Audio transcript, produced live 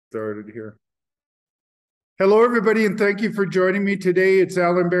Started here. Hello, everybody, and thank you for joining me today. It's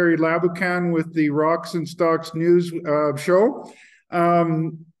Allan Laboucan with the Rocks and Stocks News show.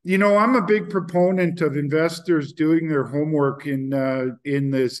 I'm a big proponent of investors doing their homework in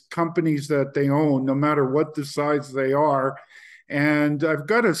this companies that they own, no matter what the size they are. And I've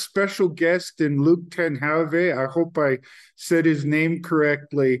got a special guest in Luc Tenhave. I hope I said his name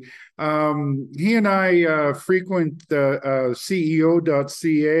correctly. He and I frequent CEO.ca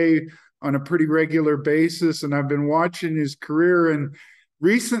on a pretty regular basis, and I've been watching his career. And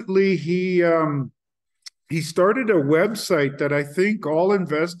recently, he started a website that I think all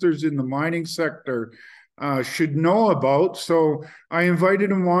investors in the mining sector should know about. So I invited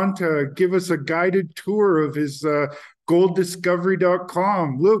him on to give us a guided tour of his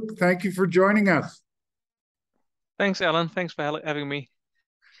GoldDiscovery.com. Luc, thank you for joining us. Thanks, Allan. Thanks for having me.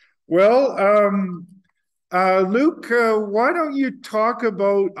 Well, Luc, why don't you talk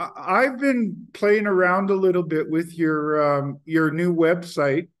about? I've been playing around a little bit with your new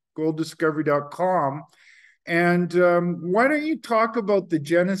website, GoldDiscovery.com, and why don't you talk about the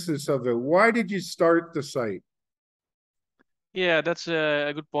genesis of it? Why did you start the site? Yeah, that's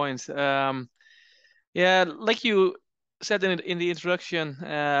a good point. Yeah, like you said in the introduction,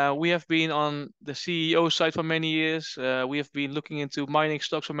 we have been on the CEO side for many years. We have been looking into mining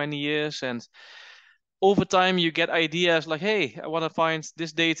stocks for many years, and over time you get ideas like, hey, I want to find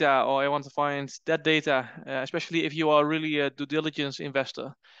this data or I want to find that data, especially if you are really a due diligence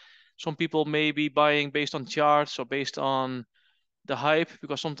investor. Some people may be buying based on charts or based on the hype,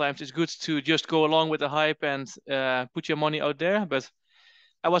 because sometimes it's good to just go along with the hype and put your money out there. But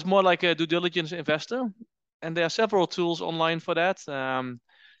I was more like a due diligence investor, and there are several tools online for that.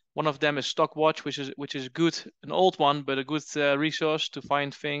 One of them is Stockwatch, which is good, an old one, but a good resource to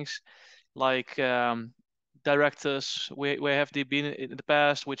find things like directors, where have they been in the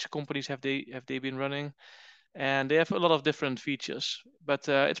past, which companies have they been running, and they have a lot of different features. But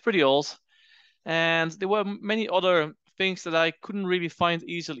it's pretty old, and there were many other things that I couldn't really find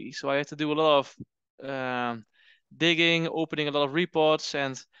easily. So I had to do a lot of digging, opening a lot of reports,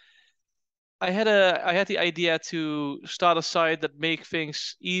 and I had the idea to start a site that make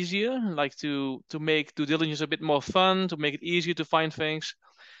things easier, like to make due diligence a bit more fun, to make it easier to find things.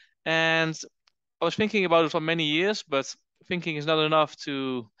 And I was thinking about it for many years, but thinking is not enough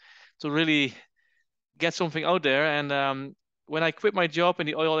to really get something out there. And when I quit my job in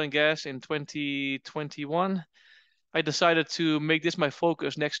the oil and gas in 2021, I decided to make this my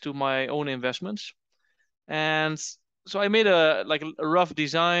focus next to my own investments. And so I made a rough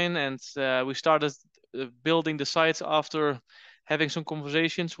design, and we started building the site after having some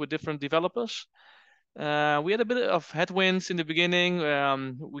conversations with different developers. We had a bit of headwinds in the beginning.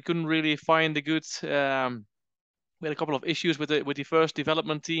 We couldn't really find the good. We had a couple of issues with the first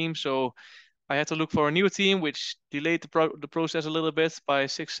development team, so I had to look for a new team, which delayed the process a little bit by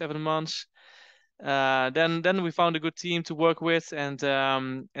 6-7 months. Then we found a good team to work with, and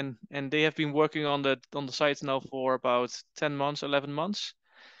they have been working on the site now for about 10 months, 11 months.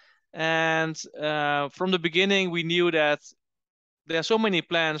 And from the beginning, we knew that there are so many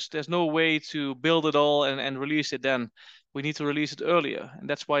plans, there's no way to build it all and release it then. We need to release it earlier, and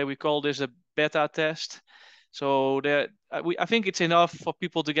that's why we call this a beta test. So I think it's enough for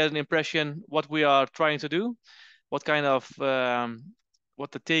people to get an impression what we are trying to do, what kind of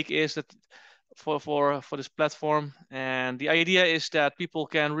what the take is that for this platform. And the idea is that people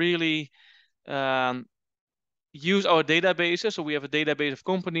can really um, use our databases. So we have a database of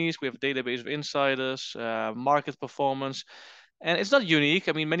companies, we have a database of insiders, market performance, and it's not unique.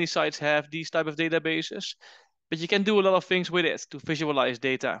 I mean, many sites have these type of databases, but you can do a lot of things with it to visualize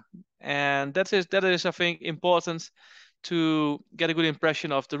data. And that is I think important to get a good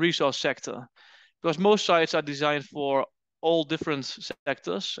impression of the resource sector, because most sites are designed for all different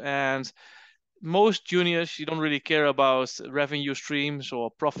sectors, and most juniors, you don't really care about revenue streams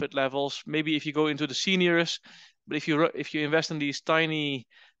or profit levels. Maybe if you go into the seniors, but if you invest in these tiny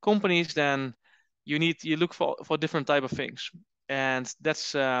companies, then you look for different type of things. And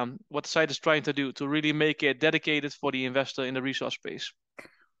that's what the site is trying to do, to really make it dedicated for the investor in the resource space.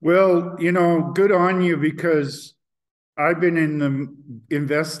 Well, good on you, because I've been in the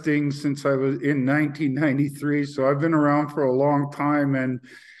investing since I was in 1993, so I've been around for a long time. And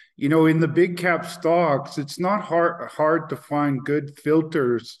in the big cap stocks, it's not hard to find good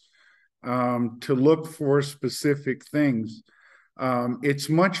filters to look for specific things. It's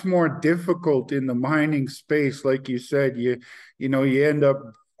much more difficult in the mining space, like you said. You end up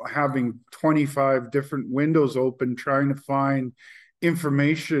having 25 different windows open trying to find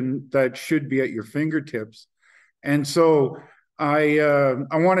information that should be at your fingertips. And so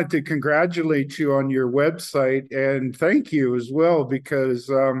I wanted to congratulate you on your website and thank you as well because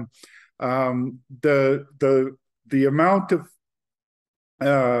the amount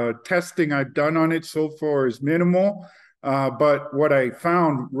of testing I've done on it so far is minimal, but what I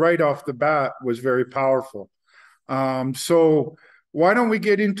found right off the bat was very powerful. So why don't we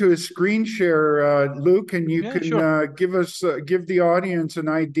get into a screen share, Luke, and you Yeah, can sure. give the audience an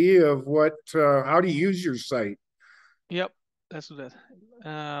idea of what how to use your site. Yep, let's do that.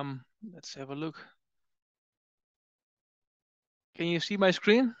 Let's have a look. Can you see my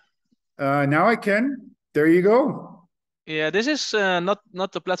screen? Now I can. There you go. Yeah, this is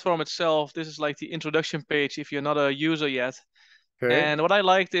not the platform itself. This is like the introduction page if you're not a user yet. Okay. And what I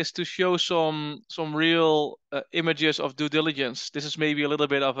liked is to show some real images of due diligence. This is maybe a little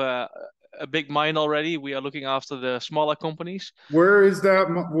bit of a big mine already. We are looking after the smaller companies. Where is that?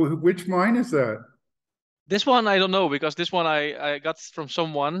 Which mine is that? This one I don't know because this one I got from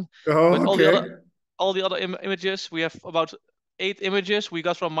someone, but Oh, okay. all the other images we have about 8 images we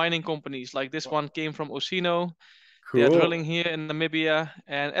got from mining companies. Like this one came from Osino. They are drilling Cool. here in Namibia,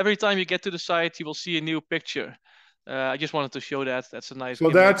 and every time you get to the site, you will see a new picture. I just wanted to show that. That's a nice So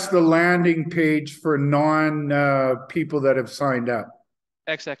gimmick. that's the landing page for non people that have signed up.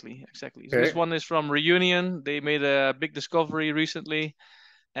 Exactly, exactly. So this Okay. one is from Reunion. They made a big discovery recently,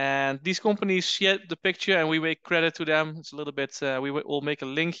 and these companies share the picture, and we make credit to them. It's a little bit. Will make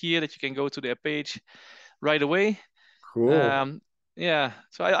a link here that you can go to their page right away. Cool. Um, yeah.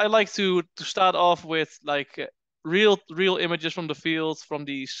 So I like to start off with like real images from the field from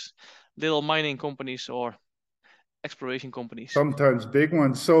these little mining companies or exploration companies. Sometimes big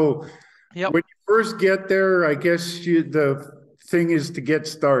ones. So Yep. when you first get there, I guess the thing is to get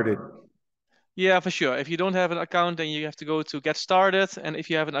started. Yeah, for sure. If you don't have an account, then you have to go to get started. And if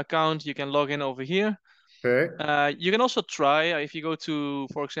you have an account, you can log in over here. Okay. You can also try, if you go to,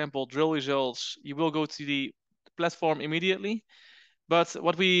 for example, drill results, you will go to the platform immediately. But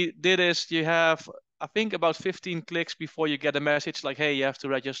what we did is you have, I think, about 15 clicks before you get a message like, hey, you have to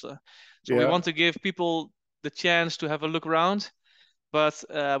register. So we Yeah. want to give people the chance to have a look around, but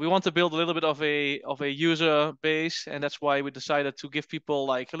we want to build a little bit of a user base, and that's why we decided to give people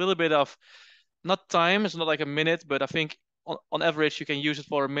like a little bit of not time. It's not like a minute, but I think on average you can use it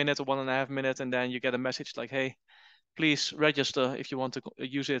for a minute or 1.5 minutes, and then you get a message like, hey, please register if you want to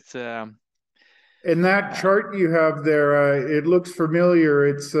use it. And that Uh, chart you have there, it looks familiar.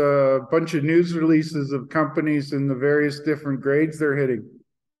 It's a bunch of news releases of companies in the various different grades they're hitting.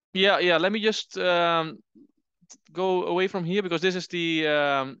 yeah, yeah. Let me just go away from here because this is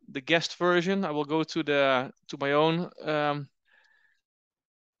the guest version. I will go to the to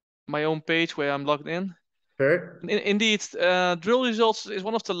my own page where I'm logged in. Okay. Indeed, drill results is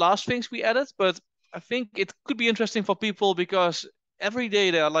one of the last things we added, but I think it could be interesting for people because every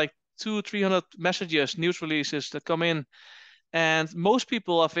day there are like 300 messages, news releases that come in, and most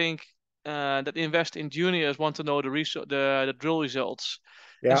people, I think, that invest in juniors want to know the drill results,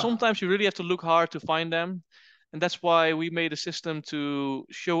 and Yeah. sometimes you really have to look hard to find them, and that's why we made a system to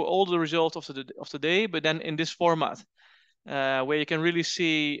show all the results of the day, but then in this format, where you can really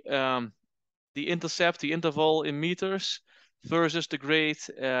see the intercept, the interval in meters versus the grade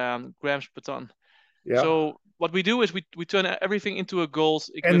grams per ton. Yeah. So what we do is we turn everything into a gold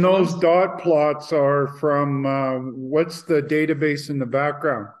And those equivalent. dot plots are from what's the database in the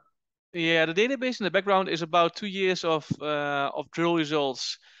background? Yeah, the database in the background is about 2 years of drill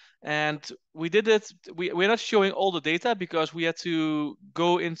results, and we did it. We're not showing all the data because we had to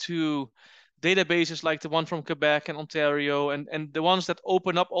go into databases like the one from Quebec and Ontario, and the ones that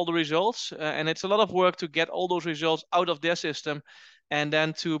open up all the results. And it's a lot of work to get all those results out of their system, and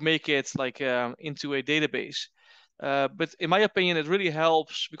then to make it like into a database. But in my opinion, it really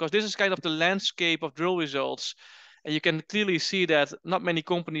helps because this is kind of the landscape of drill results, and you can clearly see that not many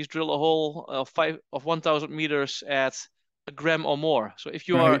companies drill a hole of 1,000 meters at a gram or more. So if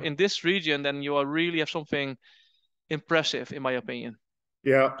you are Right. in this region, then you are really have something impressive, in my opinion.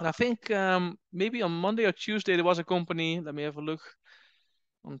 Yeah. And I think maybe on Monday or Tuesday there was a company. Let me have a look.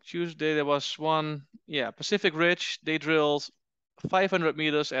 On Tuesday there was one, yeah, Pacific Ridge. They drilled 500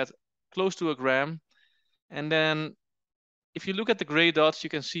 meters at close to a gram, and then if you look at the gray dots, you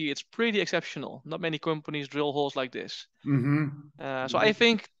can see it's pretty exceptional. Not many companies drill holes like this. So I Mm-hmm.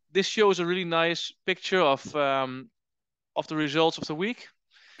 think this shows a really nice picture of the results of the week,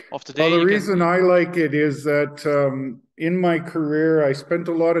 of the Well, day. the You can. reason I like it is that in my career, I spent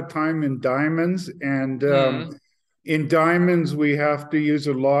a lot of time in diamonds, and Mm, in diamonds, we have to use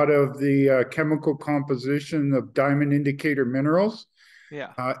a lot of the chemical composition of diamond indicator minerals,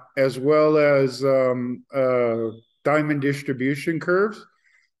 yeah. as well as diamond distribution curves.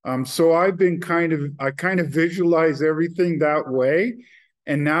 So I kind of visualize everything that way.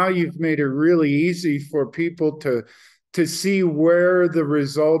 And now you've made it really easy for people to see where the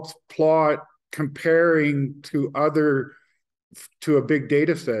results plot comparing to a big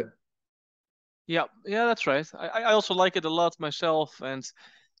data set. Yeah, yeah, that's right. I also like it a lot myself. And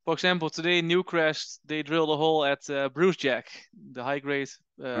for example, today Newcrest they drilled a hole at Brucejack, the high grade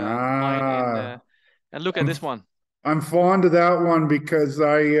mine in, Ah, and look at I'm this one. I'm fond of that one because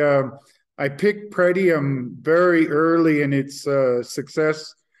I picked Pretium very early in its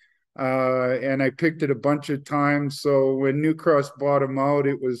success, and I picked it a bunch of times. So when New Cross bought them out,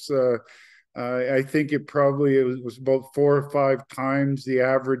 it was I think it was about 4 or 5 times the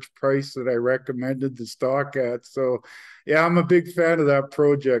average price that I recommended the stock at. So yeah, I'm a big fan of that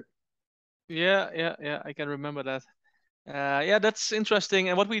project. Yeah, yeah, yeah. I can remember that. Yeah, that's interesting.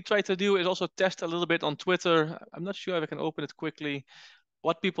 And what we try to do is also test a little bit on Twitter. I'm not sure if I can open it quickly.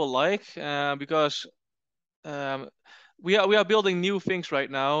 What people like, because um, we are building new things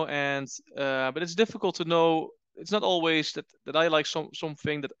right now, and but it's difficult to know. It's not always that I like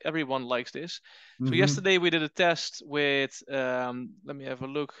something that everyone likes this. So Hmm. yesterday we did a test with let me have a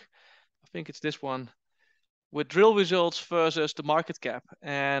look. I think it's this one with drill results versus the market cap,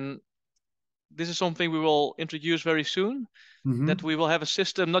 and this is something we will introduce very soon. That Hmm. we will have a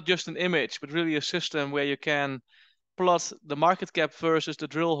system, not just an image, but really a system where you can plot the market cap versus the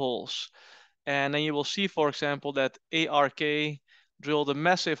drill holes. And then you will see, for example, that ARK drilled a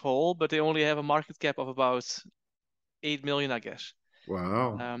massive hole, but they only have a market cap of about 8 million, I guess.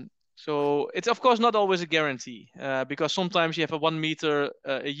 Wow. So it's of course not always a guarantee, because sometimes you have a 1 meter,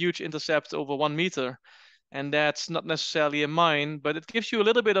 a huge intercept over 1 meter, and that's not necessarily a mine, but it gives you a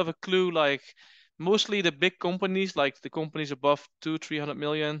little bit of a clue. Like mostly the big companies, like the companies above 300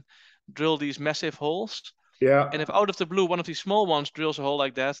 million, drill these massive holes. And Yeah. if out of the blue one of these small ones drills a hole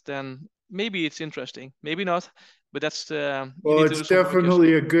like that, then maybe it's interesting, maybe not. But that's you Well, need to it's do some work definitely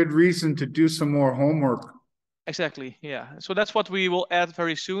yourself. a good reason to do some more homework. Exactly, yeah. So that's what we will add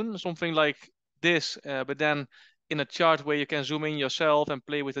very soon, something like this, but then in a chart where you can zoom in yourself and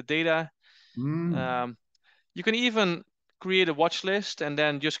play with the data. Mm. Um, you can even create a watch list and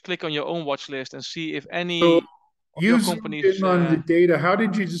then just click on your own watch list and see if So any of you your zoomed companies. in on the data. How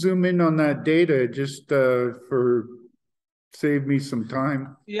did you zoom in on that data? Just for save me some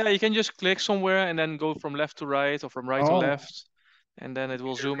time. Yeah, you can just click somewhere and then go from left to right or from right to Oh, left, and then it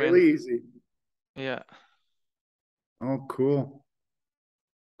will zoom in. really easy. Yeah. Oh, cool.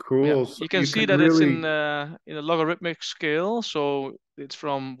 Yeah, Cool. So you can you see can that it's really, in a logarithmic scale, so it's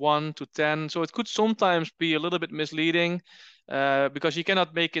from 1 to 10. So it could sometimes be a little bit misleading, because you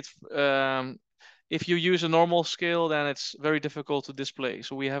cannot make it. If you use a normal scale, then it's very difficult to display.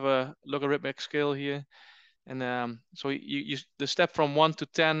 So we have a logarithmic scale here, and so the step from 1 to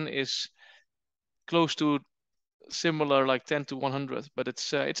 10 is close to similar, like 10 to 100. But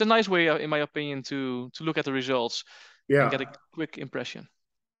it's a nice way, in my opinion, to look at the results and get a yeah, quick impression.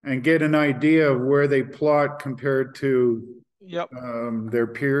 and get an idea of where they plot compared to Yep. their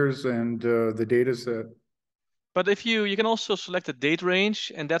peers and the data set. But if you can also select a date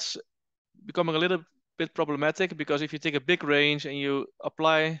range, and that's becoming a little bit problematic because if you take a big range and you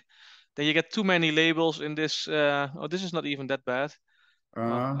apply, then you get too many labels in this. Oh, this is not even that bad.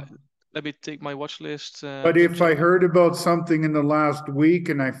 Well, Uh, let me take my watch list but if I picture. heard about something in the last week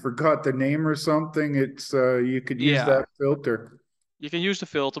and I forgot the name or something, it's you could use Yeah, that filter. you can use the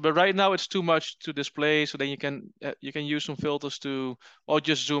filter, but right now it's too much to display. So then you can use some filters to or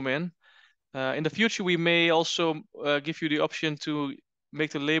just zoom in. In the future, we may also give you the option to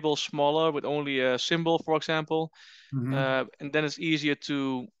make the label smaller with only a symbol, for example, Mhm. and then it's easier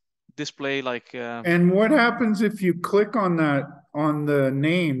to display like And what happens if you click on that on the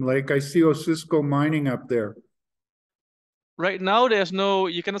name? Like I see Osisco Mining up there. right now there's no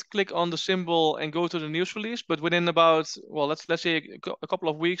you cannot click on the symbol and go to the news release, but within about, well, let's say a couple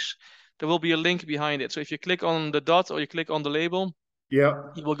of weeks there will be a link behind it. So if you click on the dot or you click on the label, Yeah.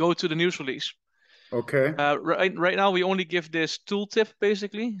 you will go to the news release. Okay. Right now we only give this tooltip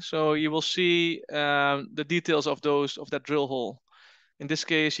basically, so you will see the details of those of that drill hole. In this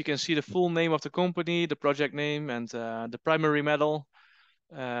case, you can see the full name of the company, the project name, and the primary metal,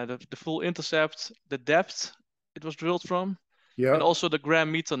 the full intercept, the depth it was drilled from, and Yeah. also the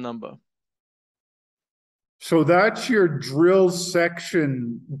gram meter number. So that's your drill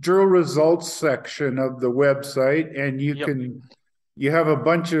results section of the website, and Yep. you have a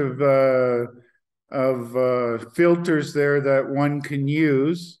bunch of filters there that one can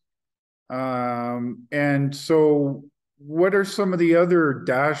use. And so what are some of the other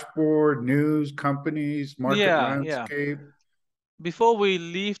dashboard news companies, market Yeah, yeah. landscape? Before we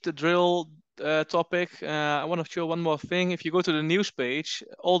leave the drill topic, I want to show one more thing. If you go to the news page,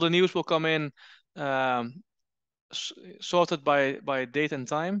 all the news will come in um, sorted by date and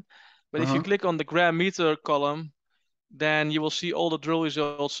time. But if you Uh-huh. click on the gram meter column, then you will see all the drill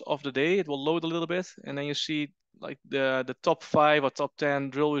results of the day. It will load a little bit, and then you see like the top 5 or top 10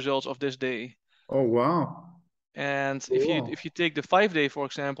 drill results of this day. Oh, wow. And if you Cool. take the 5 day, for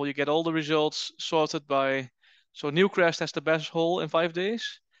example, you get all the results sorted by. So Newcrest has the best hole in 5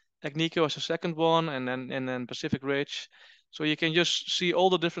 days. Agnico has the second one, and then Pacific Ridge. So you can just see all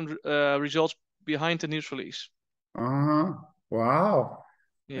the different results behind the news release. Uh-huh. Wow.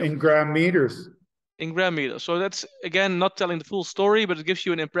 Yep. In gram meters. In gram meters. So that's again not telling the full story, but it gives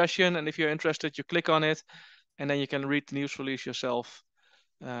you an impression. And if you're interested, you click on it, and then you can read the news release yourself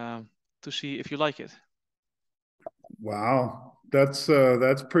um, to see if you like it. Wow. That's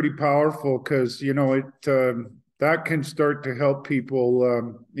pretty powerful because it that can start to help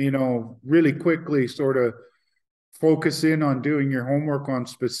people really quickly sort of focus in on doing your homework on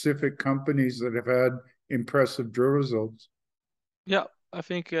specific companies that have had impressive drill results. Yeah, I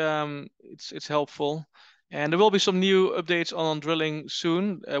think it's helpful, and there will be some new updates on drilling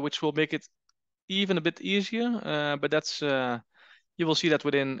soon, which will make it even a bit easier. But that's you will see that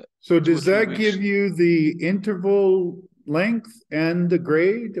within So two or does three that give weeks. you the interval length and the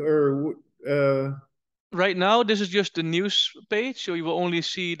grade or Right now, this is just the news page, so you will only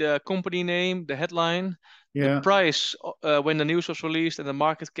see the company name, the headline, the yeah. price when the news was released, and the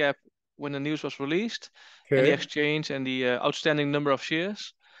market cap when the news was released, and the Okay. exchange and the outstanding number of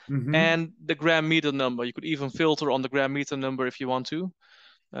shares, Mm-hmm. and the gram meter number. You could even filter on the gram meter number if you want to.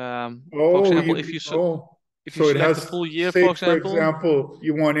 For Oh, example, you oh, if you so it select the has, full year, say for for example, example,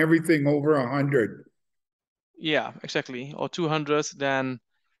 you want everything over 100. yeah, exactly, or 200, then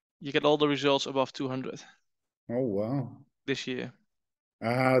you get all the results above 200 Oh, wow. this year.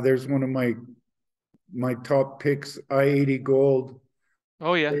 There's one of my top picks, I-80 Gold.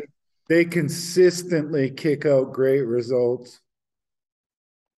 Oh yeah, They, they consistently kick out great results.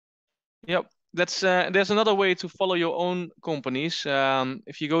 yep. That's there's another way to follow your own companies.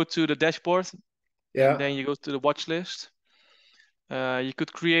 If you go to the dashboard and Yeah. then you go to the watch list, you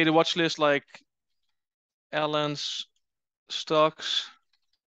could create a watch list like Allan's stocks,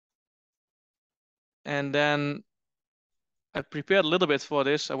 and then I prepared a little bit for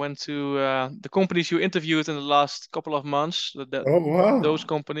this. I went to the companies you interviewed in the last couple of months, Oh, those wow.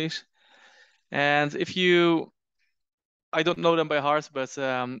 companies. And if you, I don't know them by heart, but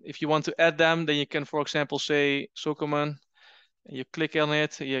if you want to add them, then you can, for example, say Sokoman. You click on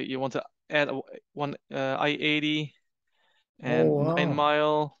it. You want to add one I-80 Oh, and Nine wow.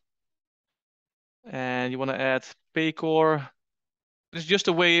 Mile, and you want to add Paycor. It's just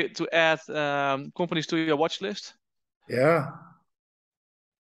a way to add companies to your watch list. Yeah.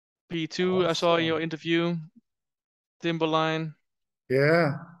 P2, I saw in your Awesome. interview. Timberline.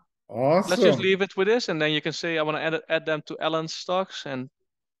 Yeah. Let's just Awesome. leave it with this, and then you can say I want to add them to Allan's stocks and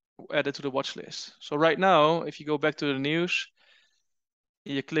add it to the watch list. So right now, if you go back to the news,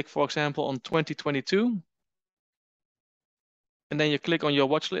 you click, for example, on 2022, and then you click on your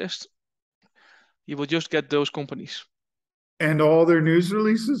watch list, you will just get those companies. And all their news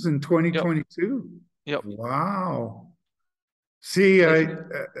releases in Yep, 2022. yep. Wow. See, And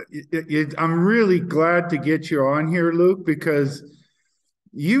if I'm really glad to get you on here, Luke, because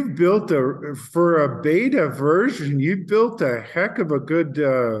you've built for a beta version, you built a heck of a good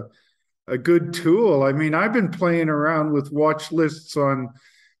tool. I mean, I've been playing around with watch lists on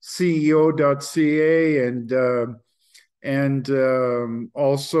CEO.ca and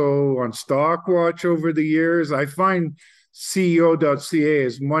also on Stockwatch over the years. I find CEO.ca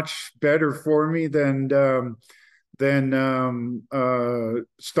is much better for me than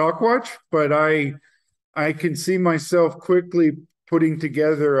Stockwatch, but I can see myself quickly putting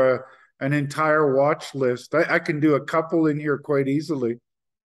together an entire watch list. I can do a couple in here quite easily.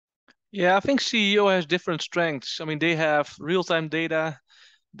 yeah, I think CEO has different strengths. I mean, they have real-time data,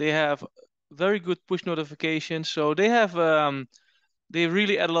 they have very good push notifications, so they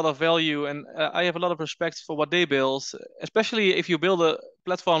really add a lot of value, and I have a lot of respect for what they build. Especially if you build a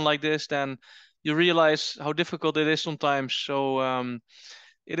platform like this, then you realize how difficult it is sometimes. So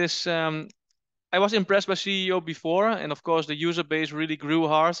it is. I was impressed by CEO before, and of course the user base really grew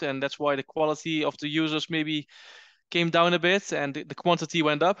hard, and that's why the quality of the users maybe came down a bit and the quantity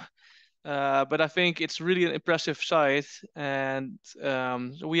went up. But I think it's really an impressive site, and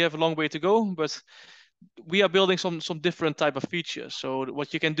so we have a long way to go. But we are building some different type of features. So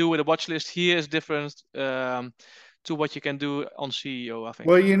what you can do with a watch list here is different to what you can do on CEO, I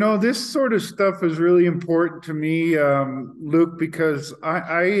Well, think. this sort of stuff is really important to me, Luke, because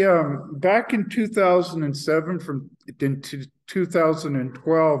back in 2007 from into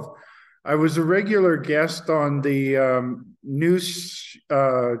 2012, I was a regular guest on the news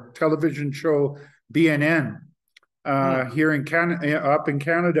television show BNN Hmm. here in Canada, up in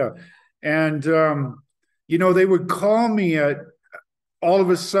Canada, and they would call me at all of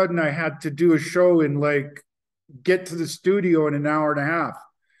a sudden. I had to do a show in like get to the studio in an hour and a half,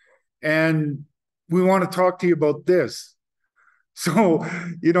 and we want to talk to you about this. So,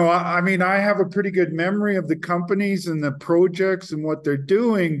 I mean, I have a pretty good memory of the companies and the projects and what they're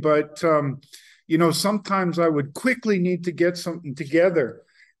doing, but, sometimes I would quickly need to get something together.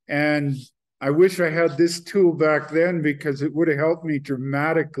 And I wish I had this tool back then because it would have helped me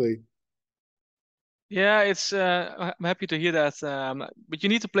dramatically. Yeah, I'm happy to hear that. But you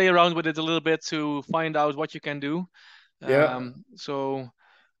need to play around with it a little bit to find out what you can do. Yeah. So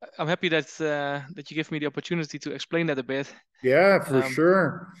I'm happy that you give me the opportunity to explain that a bit. Yeah, for Um,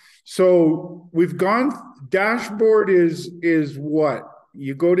 sure. So we've gone, dashboard is what?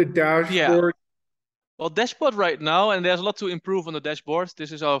 You go to yeah, dashboard. well, dashboard right now, and there's a lot to improve on the dashboard.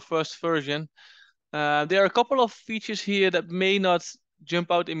 This is our first version. There are a couple of features here that may not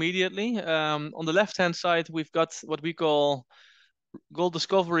jump out immediately. On the left-hand side, we've got what we call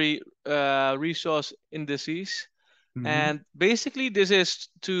GoldDiscovery resource indices. Mhm. And basically, this is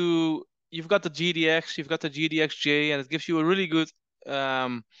to, you've got the GDX, you've got the GDXJ, and it gives you a really good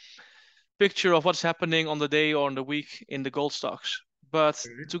um, picture of what's happening on the day or on the week in the gold stocks. But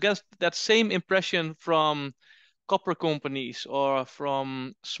to get that same impression from copper companies or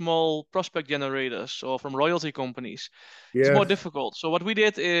from small prospect generators or from royalty companies, it's more Yes. difficult. So what we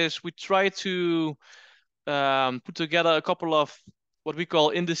did is we tried to put together a couple of what we call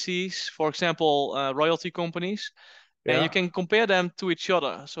indices, for example, royalty companies, and you Yeah. can compare them to each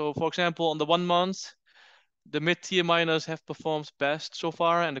other. So, for example, on the 1 month, the mid-tier miners have performed best so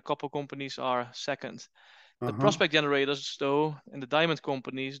far, and the copper companies are second. The Uh-huh. prospect generators, though, and the diamond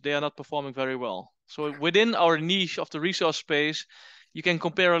companies, they are not performing very well. So within our niche of the resource space, you can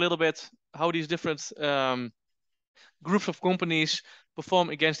compare a little bit how these different groups of companies perform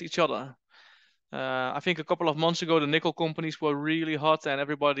against each other. I think a couple of months ago, the nickel companies were really hot, and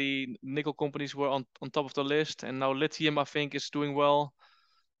nickel companies were on top of the list. And now lithium, I think, is doing well.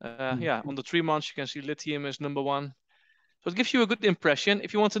 Yeah, on the 3 months, you can see lithium is number one. So it gives you a good impression.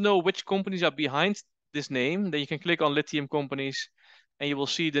 If you want to know which companies are behind this name, then you can click on lithium companies, and you will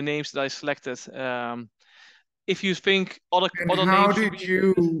see the names that I selected. If you think And other how names should did be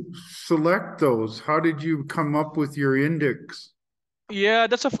included, you select those? How did you come up with your index? yeah,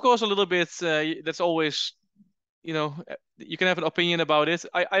 that's of course a little bit. That's always, you can have an opinion about it.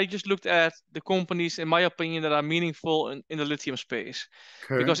 I just looked at the companies, in my opinion, that are meaningful in the lithium space,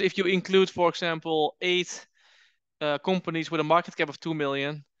 Okay. because if you include, for example, eight companies with a market cap of 2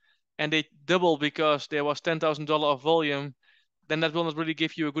 million, and they double because there was $10,000 of volume, then that will not really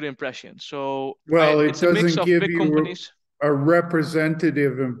give you a good impression. So Well, it it's a mix doesn't of give big you companies. a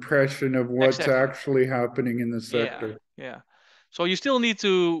representative impression of what's Exactly. actually happening in the Yeah. sector. Yeah. So you still need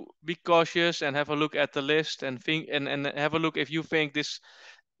to be cautious and have a look at the list and think and have a look if you think this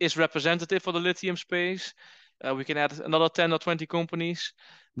is representative for the lithium space. We can add another 10 or 20 companies.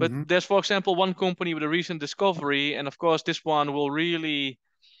 But Hmm. there's, for example, one company with a recent discovery, and of course, this one will really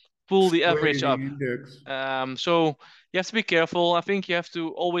pull the Sway average the up. index. So you have to be careful. I think you have to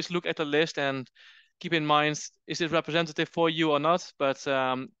always look at the list and keep in mind, is it representative for you or not? But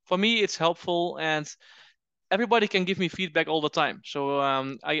for me, it's helpful, and everybody can give me feedback all the time. So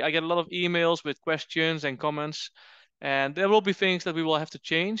I get a lot of emails with questions and comments, and there will be things that we will have to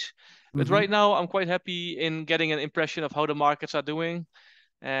change. But right Hmm. now, I'm quite happy in getting an impression of how the markets are doing.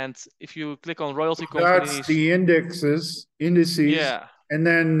 And if you click on So royalty that's companies, the indices. yeah, And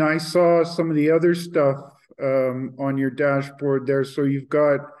then I saw some of the other stuff on your dashboard there. So you've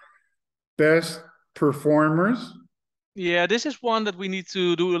got best performers. yeah, this is one that we need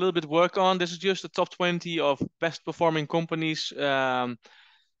to do a little bit work on. This is just the top 20 of best performing companies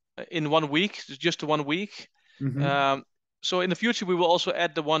in 1 week, just 1 week. Hmm. Um, so in the future, we will also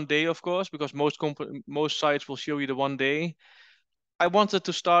add the 1 day, of course, because most sites will show you the 1 day. I wanted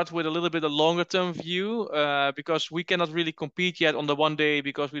to start with a little bit of longer term view because we cannot really compete yet on the 1 day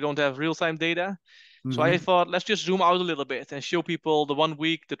because we don't have real time data. So I Hmm. thought let's just zoom out a little bit and show people the 1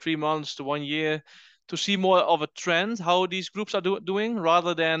 week, the 3 months, the 1 year to see more of a trend, how these groups are doing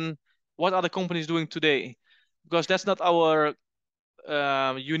rather than what are the companies doing today. Because that's not our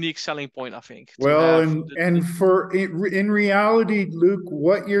unique selling point, I think, to Well, have and for in reality, Luke,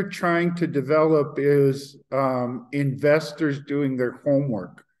 what you're trying to develop is investors doing their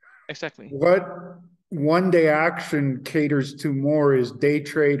homework. exactly, What one day action caters to more is day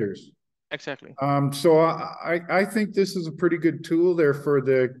traders. exactly. So I think this is a pretty good tool there for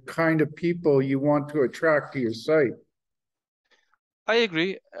the kind of people you want to attract to your site. I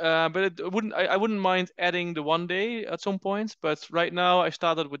agree, but I wouldn't mind adding the 1 day at some point. But right now, I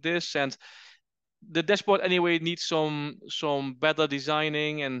started with this, and the dashboard anyway needs some better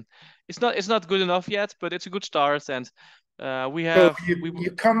designing, and it's not good enough yet, but it's a good start. And we So have we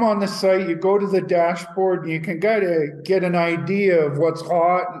you come on the site, you go to the dashboard, and you can get an idea of what's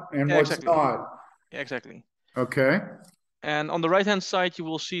hot and yeah, what's exactly, not. yeah, exactly. Okay. And on the right hand side, you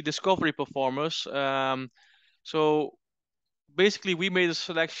will see discovery performers. So basically, we made a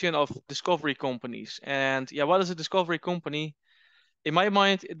selection of discovery companies, and yeah, what is a discovery company? In my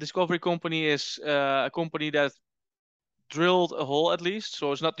mind, a discovery company is a company that drilled a hole at least.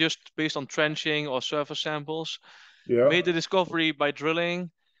 So it's not just based on trenching or surface samples. Yeah. Made the discovery by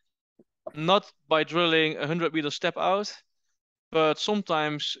drilling, not by drilling a 100-meter step out, but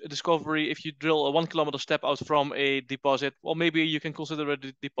sometimes a discovery, if you drill a 1 kilometer step out from a deposit, well, maybe you can consider it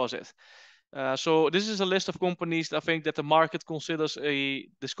a deposit. So this is a list of companies that I think that the market considers a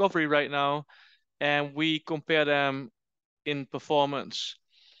discovery right now, and we compare them in performance.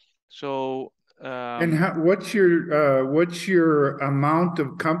 So And what's your amount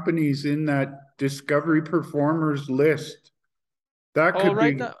of companies in that discovery performers list? That oh, could be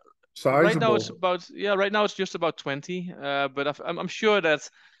right now it's sizable. about yeah, right now it's just about 20. But I'm sure that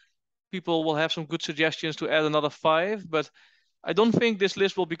people will have some good suggestions to add another five. But I don't think this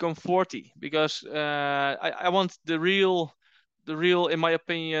list will become 40 because I want the real, in my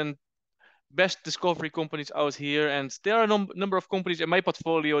opinion, best discovery companies out here. And there are a number of companies in my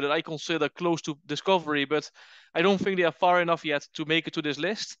portfolio that I consider close to discovery, but I don't think they are far enough yet to make it to this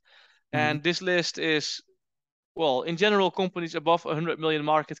list. Mhm. And this list is, well, in general, companies above 100 million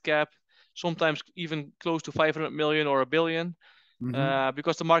market cap, sometimes even close to 500 million or a billion, Mhm.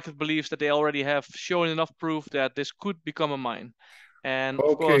 because the market believes that they already have shown enough proof that this could become a mine. And of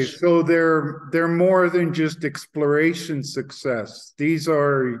Okay, course, so they're more than just exploration success. These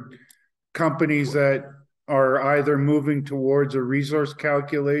are companies that are either moving towards a resource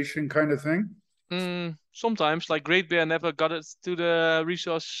calculation kind of thing. sometimes, like Great Bear never got it to the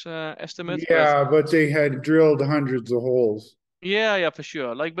resource estimate, but Yeah, but they had drilled hundreds of holes. yeah, yeah, for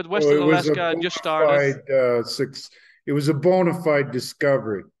sure. Like, but So Western Alaska just started. it was a bona fide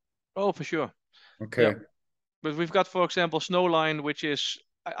discovery. Oh, for sure. Okay. Yep. But we've got, for example, Snowline, which is,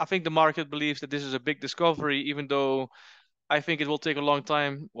 I think the market believes that this is a big discovery, even though I think it will take a long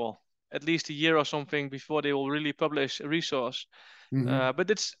time, well, at least a year or something before they will really publish a resource. Hmm. But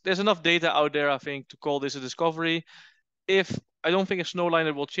there's enough data out there, I think, to call this a discovery. If I don't think a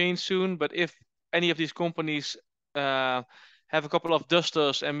Snowliner will change soon, but if any of these companies uh, have a couple of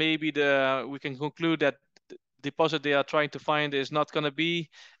dusters and maybe we can conclude that the deposit they are trying to find is not going to be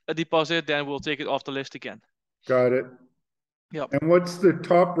a deposit, then we'll take it off the list again. Got it. Yep. And what's the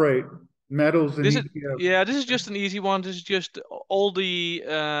top rate? Metals and This is ETFs. Yeah, this is just an easy one. This is just all the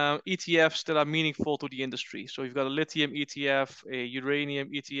ETFs that are meaningful to the industry. So you've got a lithium ETF, a uranium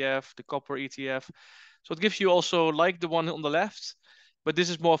ETF, the copper ETF. So it gives you also like the one on the left, but this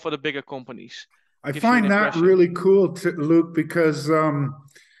is more for the bigger companies. I Gives you an find that impression. really cool, Luke, because a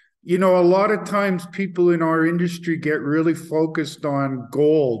lot of times people in our industry get really focused on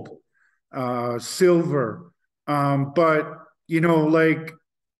gold, silver, but like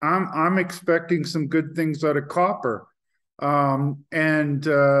I'm expecting some good things out of copper, and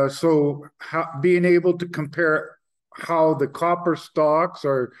so being able to compare how the copper stocks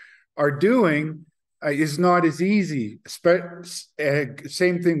are doing is not as easy.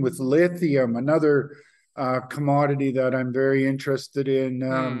 Same thing with lithium, another commodity that I'm very interested in.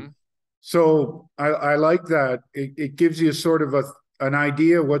 Hmm. So I like that. It gives you sort of an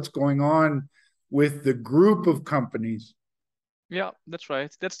idea what's going on with the group of companies. Yeah, that's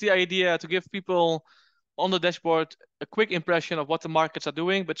right. That's the idea, to give people on the dashboard a quick impression of what the markets are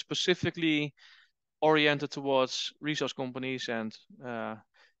doing, but specifically oriented towards resource companies and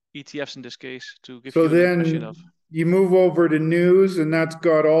ETFs in this case, to give So you an impression of. then you move over to news, and that's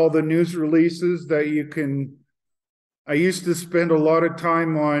got all the news releases that you can. I used to spend a lot of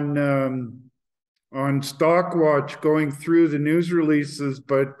time on Stockwatch going through the news releases,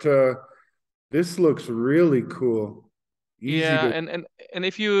 but this looks really cool. Easy Yeah, to. and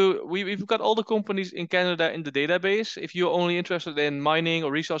if we've got all the companies in Canada in the database. If you're only interested in mining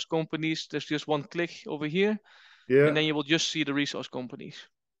or resource companies, there's just one click over here. Yeah. and then you will just see the resource companies.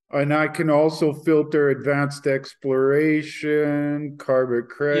 And I can also filter advanced exploration, carbon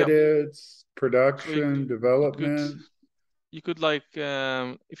Yeah. credits, So production, you could development. you could like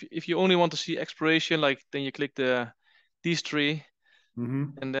if you only want to see exploration, like then you click these three, Hmm.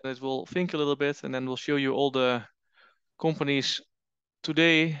 and then it will think a little bit, and then will show you all the companies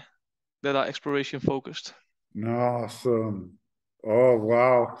today that are exploration focused. Awesome. Oh,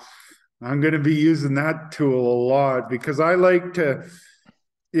 wow. I'm going to be using that tool a lot because I like to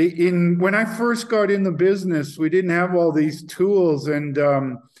in when I first got in the business, we didn't have all these tools. And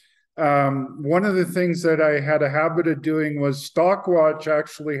one of the things that I had a habit of doing was Stockwatch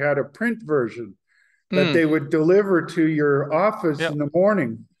actually had a print version that Mm, they would deliver to your office yeah, in the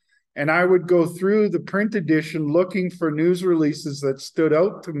morning. And I would go through the print edition looking for news releases that stood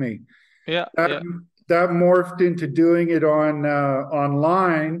out to me. yeah, That, yeah. that morphed into doing it on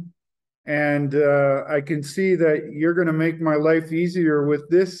online, and I can see that you're going to make my life easier with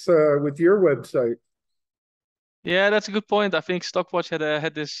this with your website. Yeah, that's a good point. I think Stockwatch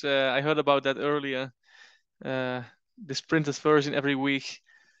had this. I heard about that earlier. Uh, this printed version every week.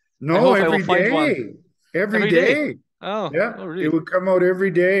 I No, hope I will every find one day, every every day. day. Oh, Yeah, oh, it really? would come out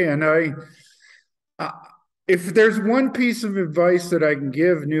every day, and uh, if there's one piece of advice that I can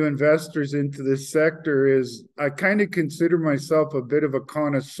give new investors into this sector is I kind of consider myself a bit of a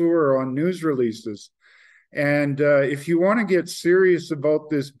connoisseur on news releases. And if you want to get serious about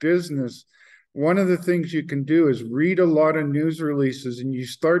this business, one of the things you can do is read a lot of news releases and you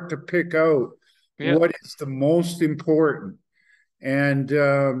start to pick out Yeah, what is the most important. And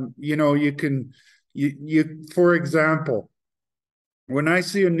you can for example, when I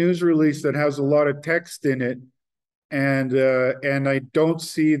see a news release that has a lot of text in it, and I don't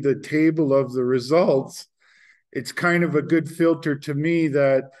see the table of the results, it's kind of a good filter to me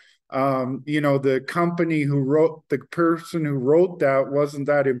that the company who wrote the person who wrote that wasn't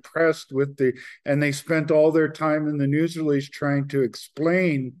that impressed with and they spent all their time in the news release trying to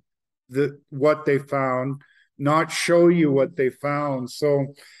explain what they found, not show you what they found.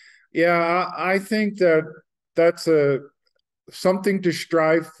 So yeah, I think that that's a something to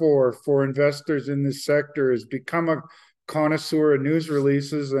strive for investors in this sector is become a connoisseur of news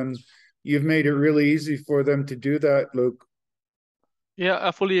releases, and you've made it really easy for them to do that, Luke. yeah,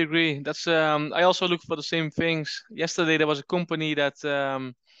 I fully agree. That's I also look for the same things. Yesterday there was a company that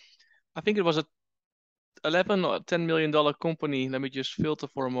I think it was a 11 or $10 million company. Let me just filter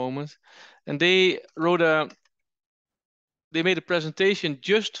for a moment. And they made a presentation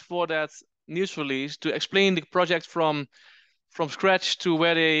just for that news release to explain the project from scratch to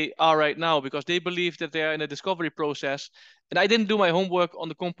where they are right now because they believe that they are in a discovery process. And I didn't do my homework on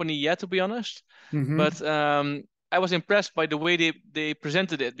the company yet, to be honest. But Mm-hmm. I was impressed by the way they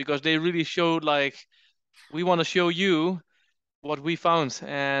presented it because they really showed like we want to show you what we found.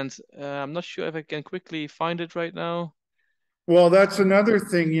 And I'm not sure if I can quickly find it right now. Well, that's another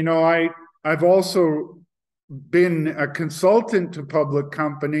thing. I've also been a consultant to public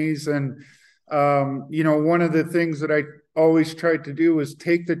companies, and one of the things that I always tried to do was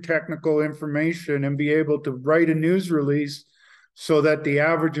take the technical information and be able to write a news release so that the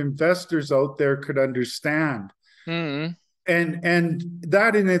average investors out there could understand. Hmm. And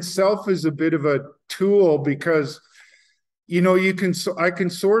that in itself is a bit of a tool because I can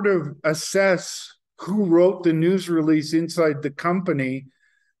sort of assess who wrote the news release inside the company.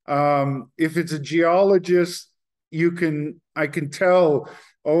 If it's a geologist, I can tell,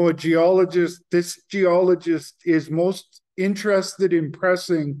 oh, this geologist is most interested in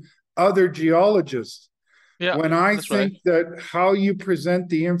pressing other geologists. Yeah, When I that's right. think that how you present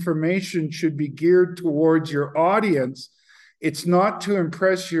the information should be geared towards your audience, it's not to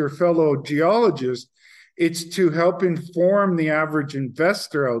impress your fellow geologists, it's to help inform the average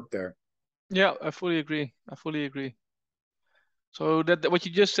investor out there. Yeah, I fully agree. I fully agree. So that what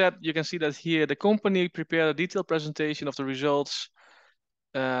you just said, you can see that here. The company prepared a detailed presentation of the results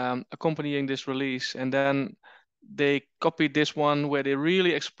accompanying this release, and then they copied this one where they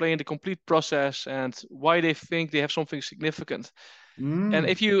really explain the complete process and why they think they have something significant. And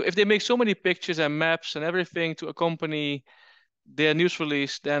Mm. if they make so many pictures and maps and everything to accompany their news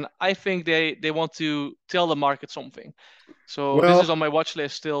release, then I think they want to tell the market something. So this is Well, on my watch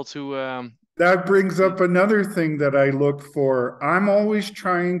list still that brings to up another thing that I look for. I'm always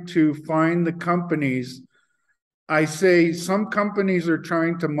trying to find the companies. I say some companies are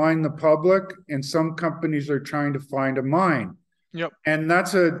trying to mine the public and some companies are trying to find a mine. yep. And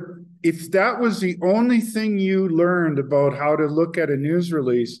if that was the only thing you learned about how to look at a news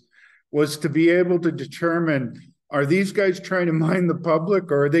release, was to be able to determine, are these guys trying to mine the public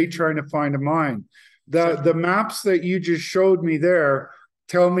or are they trying to find a mine? The exactly. maps that you just showed me there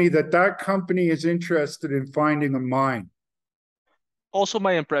tell me that that company is interested in finding a mine. Also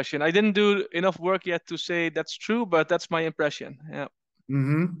my impression. I didn't do enough work yet to say that's true, but that's my impression. Yeah.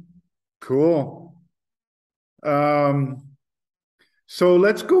 Mm-hmm. Cool. Um, so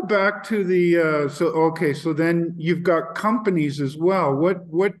let's go back to the so okay, so then you've got companies as well.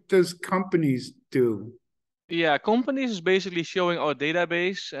 What does companies do? Yeah, companies is basically showing our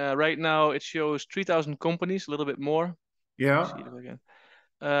database. Right now it shows 3,000 companies, a little bit more. Let me Yeah. see it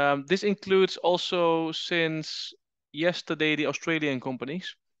again. This includes also since yesterday the Australian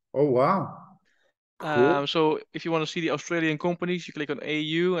companies. Oh wow. Cool. So if you want to see the Australian companies, you click on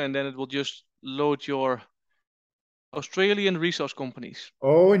AU and then it will just load your Australian resource companies.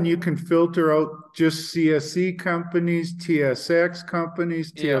 Oh, and you can filter out just CSE companies, TSX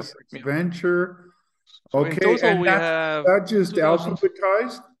companies, Yeah, TSX yeah. Venture. So in Okay, total and we that's have that just 2,000.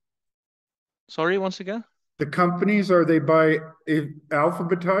 alphabetized? Sorry, once again. The companies, are they by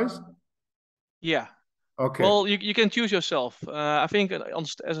alphabetized? Yeah. Okay. Well, you can choose yourself. I think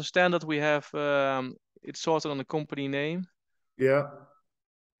as a standard we have it's sorted on the company name, Yeah.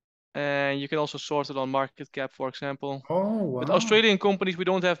 and you can also sort it on market cap, for example. Oh, But wow. Australian companies, we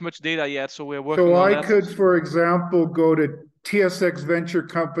don't have much data yet, so we're So working on I that. could, for example, go to TSX Venture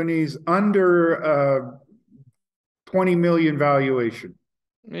companies under 20 million valuation.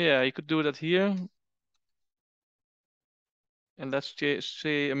 Yeah, you could do that here, and let's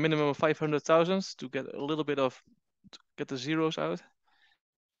say a minimum of 500,000 to get a little bit of to get the zeros out.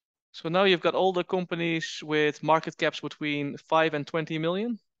 So now you've got all the companies with market caps between 5 and 20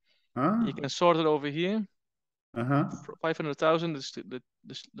 million. You Huh? can sort it over here. Uh-huh. 500,000 is the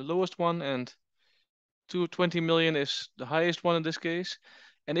lowest one, and 220 million is the highest one in this case.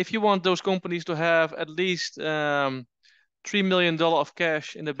 And if you want those companies to have at least $3 million of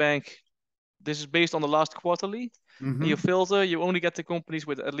cash in the bank, this is based on the last quarterly, and you Mm-hmm. filter, you only get the companies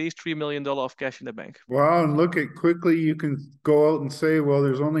with at least $3 million of cash in the bank. Wow, and look at quickly, you can go out and say, well,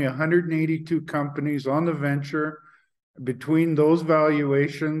 there's only 182 companies on the venture between those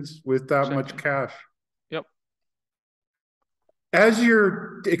valuations with that much Exactly. cash. Yep. As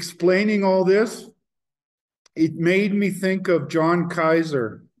you're explaining all this, it made me think of John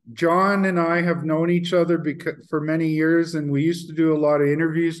Kaiser. John and I have known each other for many years, and we used to do a lot of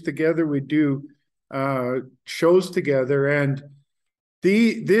interviews together. We do shows together, and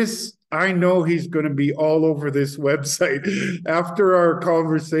this I know he's going to be all over this website. After our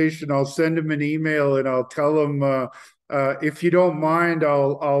conversation, I'll send him an email and I'll tell him if you don't mind,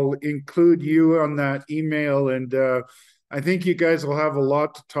 I'll include you on that email, and I think you guys will have a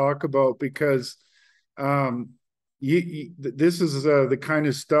lot to talk about because um, this is the kind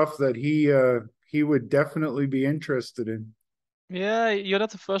of stuff that he would definitely be interested in. Yeah, you're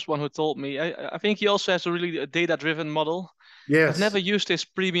not the first one who told me. I think he also has a really data-driven model. I've never Yes, used his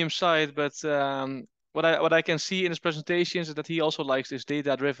premium site, but what I can see in his presentations is that he also likes this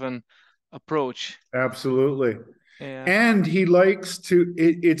data-driven approach. absolutely. Yeah. And he likes to,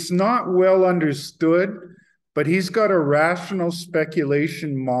 it's not well understood, but he's got a rational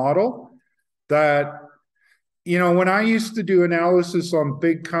speculation model that, when I used to do analysis on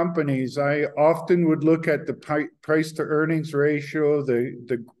big companies, I often would look at the price to earnings ratio,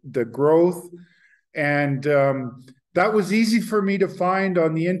 the growth, and that was easy for me to find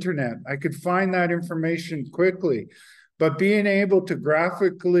on the internet. I could find that information quickly. But being able to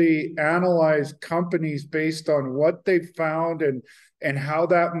graphically analyze companies based on what they found and how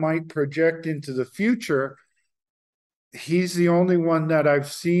that might project into the future, he's the only one that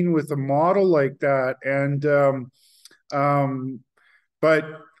I've seen with a model like that. And um, but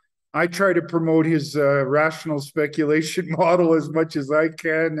I try to promote his rational speculation model as much as I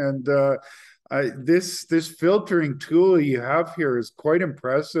can, and this filtering tool you have here is quite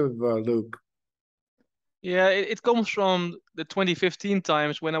impressive, Luke. Yeah, it comes from the 2015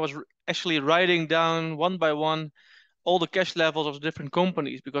 times when I was actually writing down one by one all the cash levels of the different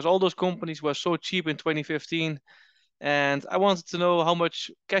companies because all those companies were so cheap in 2015. And I wanted to know how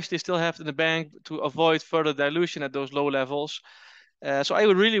much cash they still have in the bank to avoid further dilution at those low levels. So I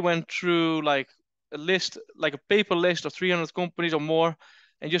really went through like a list, like a paper list of 300 companies or more,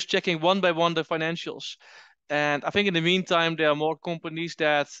 and just checking one by one the financials. And I think in the meantime, there are more companies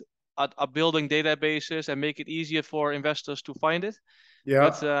that are building databases and make it easier for investors to find it.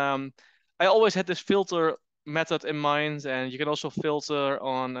 But Yeah. I always had this filter method in mind, and you can also filter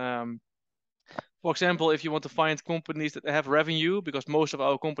on For example, if you want to find companies that have revenue, because most of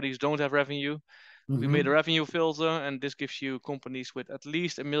our companies don't have revenue, we made a Mm-hmm. revenue filter, and this gives you companies with at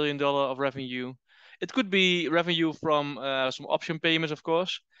least $1 million of revenue. It could be revenue from some option payments, of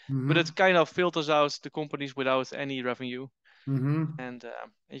course, but Mm-hmm. it kind of filters out the companies without any revenue. Mm-hmm. And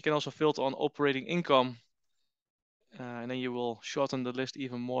you can also filter on operating income, and then you will shorten the list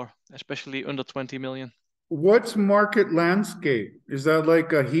even more, especially under 20 million. What's market landscape? Is that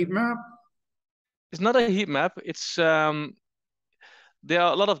like a heat map? It's not a heat map. It's there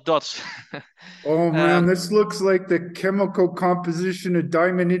are a lot of dots. Oh man, um, this looks like the chemical composition of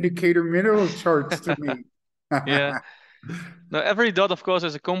diamond indicator mineral charts to me. yeah. Now every dot, of course,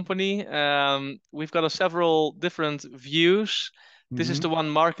 is a company. We've got several different views. This is the Mm-hmm. one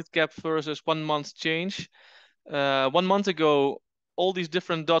market cap versus 1 month change. 1 month ago, all these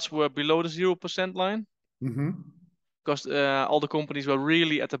different dots were below the 0% line Mm-hmm. because all the companies were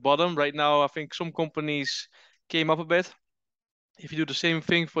really at the bottom. Right now, I think some companies came up a bit. If you do the same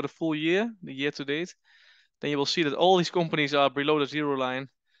thing for the full year, the year to date, then you will see that all these companies are below the zero line,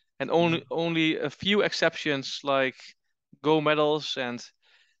 and only a few exceptions like Go Metals and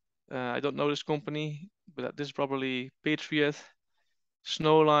I don't know this company, but this is probably Patriot,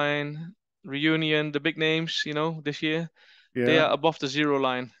 Snowline, Reunion, the big names, this year, they Yeah. are above the zero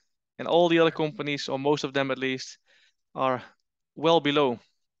line. And all the other companies, or most of them at least, are well below.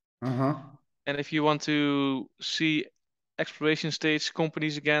 Uh-huh. And if you want to see exploration stage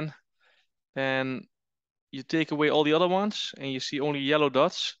companies again, then you take away all the other ones and you see only yellow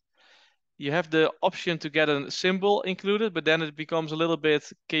dots. You have the option to get a symbol included, but then it becomes a little bit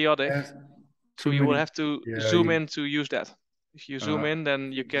chaotic. That's So too you will many. have to Yeah, zoom you in to use that. If you zoom uh in,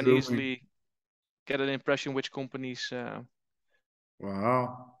 then you keep can zooming. easily get an impression which companies.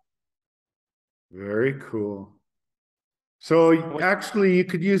 Wow. Very cool. So What? actually you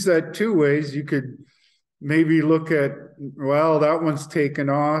could use that two ways. You could maybe look at, well, that one's taken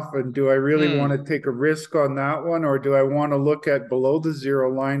off, and do I really want Hmm. to take a risk on that one, or do I want to look at below the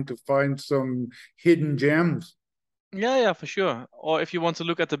zero line to find some hidden gems? Yeah, yeah, for sure. Or if you want to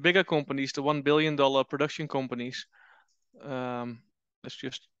look at the bigger companies, the $1 billion production companies, um, let's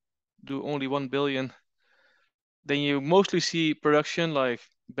just do only 1 billion. Then you mostly see production like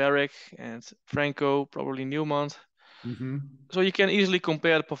Barrick and Franco, probably Newmont. Mm-hmm. So you can easily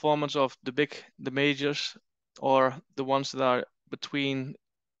compare the performance of the majors, or the ones that are between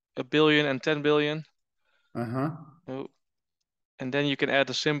a billion and 10 billion. Uh-huh. Oh, and then you can add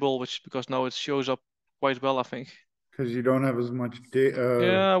a symbol, which because now it shows up quite well, I think. Because you don't have as much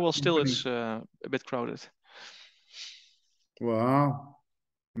Yeah, well, still company. it's a bit crowded. Wow.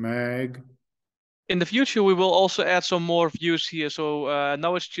 Mag. In the future, we will also add some more views here. So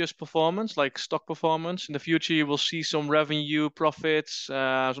now it's just performance, like stock performance. In the future, you will see some revenue, profits,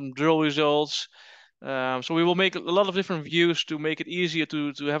 some drill results. So we will make a lot of different views to make it easier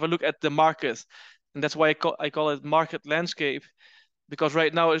to have a look at the market. And that's why I call it market landscape, because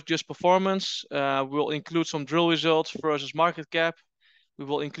right now it's just performance. We'll include some drill results versus market cap. We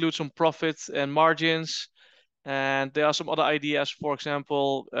will include some profits and margins. And there are some other ideas, for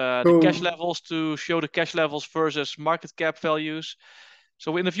example, the cash So, levels to show the cash levels versus market cap values.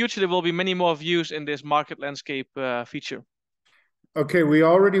 So in the future, there will be many more views in this market landscape feature. okay, we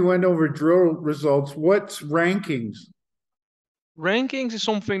already went over drill results. What's rankings? Rankings is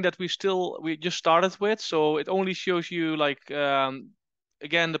something that we just started with, so it only shows you like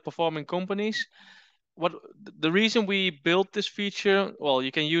again the performing companies. What the reason we built this feature? Well,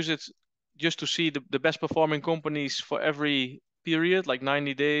 you can use it just to see the best performing companies for every period, like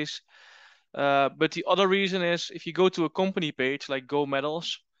 90 days. But the other reason is if you go to a company page like Go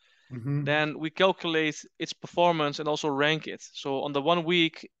Metals, Mm-hmm. then we calculate its performance and also rank it. So on the 1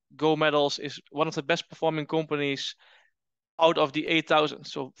 week, Go Metals is one of the best performing companies out of the 8,000,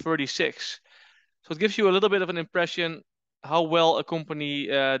 so 36. So it gives you a little bit of an impression how well a company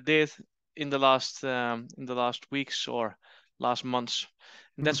did in the last weeks or last months.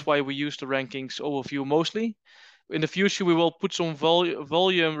 And that's why we use the rankings overview mostly. In the future, we will put some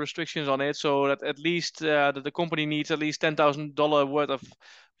volume restrictions on it so that at least that the company needs at least $10,000 worth of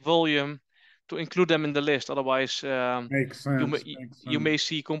volume to include them in the list. Otherwise, Makes you sense. may Makes you sense. may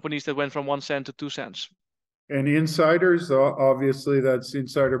see companies that went from 1 cent to 2 cents. And insiders, obviously, that's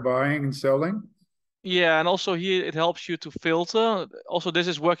insider buying and selling. Yeah, and also here it helps you to filter. Also, this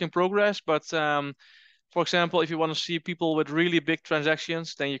is work in progress, but for example, if you want to see people with really big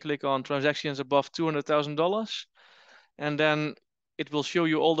transactions, then you click on transactions above $200,000, and then it will show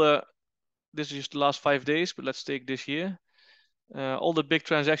you all the. This is just the last 5 days, but let's take this year. All the big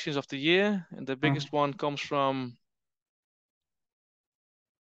transactions of the year, and the Huh. biggest one comes from.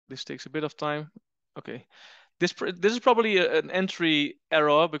 This takes a bit of time. Okay. This is probably an entry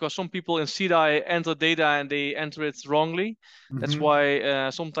error because some people in CDI enter data and they enter it wrongly. That's Mm-hmm. why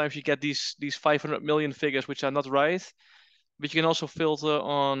sometimes you get these 500 million figures which are not right. But you can also filter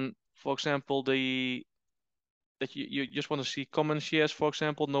on, for example, that you just want to see common shares, for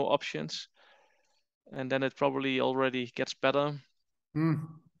example, no options, and then it probably already gets better.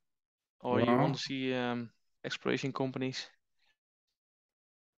 Hmm. Or you want Wow. to see exploration companies,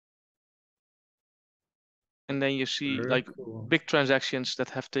 and then you see Very like cool. big transactions that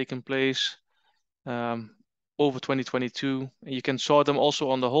have taken place um, over 2022, and you can sort them also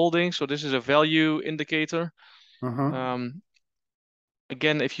on the holdings. So this is a value indicator. Uh-huh. Um,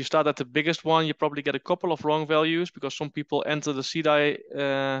 Again, if you start at the biggest one, you probably get a couple of wrong values because some people enter the CDI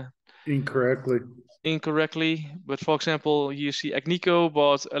Incorrectly. incorrectly. But for example, you see Agnico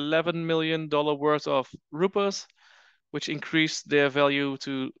bought $11 million worth of Rupert, which increased their value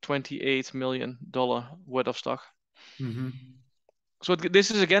to $28 million worth of stock. Mm-hmm. So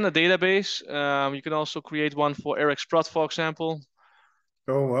this is again a database. You can also create one for Eric Sprott, for example.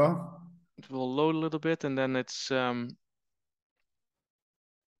 Oh, wow. It will load a little bit, and then it's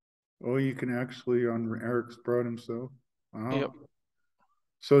Oh, you can actually on Eric's brought himself. yep, Wow.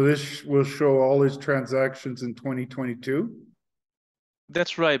 So this will show all his transactions in 2022?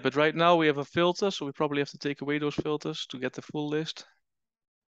 that's right. But right now we have a filter, so we probably have to take away those filters to get the full list.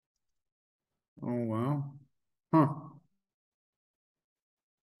 Oh, wow. Huh.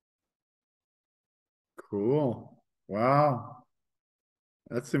 Cool. Wow.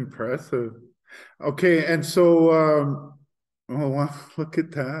 That's impressive. Okay, and so oh wow, look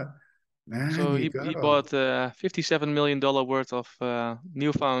at that. Man, So you he got a bought $57 million worth of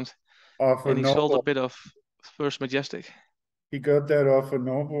Newfound, off a and he sold a Noble. bit of First Majestic. He got that off a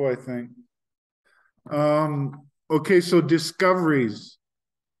Noble, I think. Okay, so discoveries.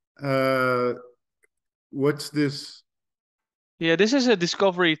 Uh what's this? Yeah, this is a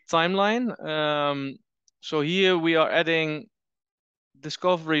discovery timeline. So here we are adding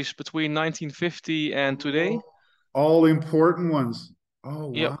discoveries between 1950 and today. Oh, all important ones. Oh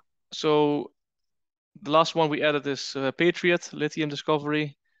Yep. wow. So the last one we added is Patriot, Lithium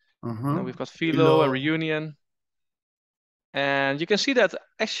discovery. And then Uh-huh. we've got Philo and Hello. Reunion. And you can see that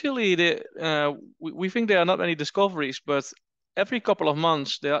actually we think there are not many discoveries, but every couple of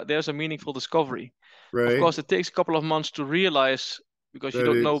months there's a meaningful discovery. Of Right. course, it takes a couple of months to realize because you That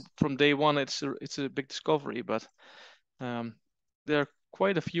don't know is. from day one it's a big discovery, but um, there are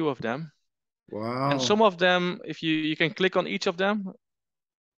quite a few of them. And some Wow. of them, if you can click on each of them,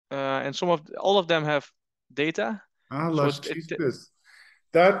 and all of them have data. Ah, So Las Chispas.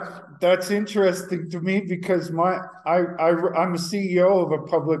 That's interesting to me because I'm a CEO of a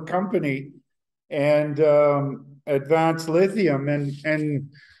public company and Advanced Lithium and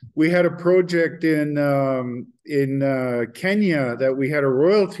we had a project in Kenya that we had a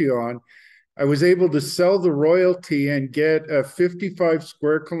royalty on. I was able to sell the royalty and get a 55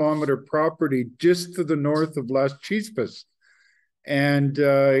 square kilometer property just to the north of Las Chispas. And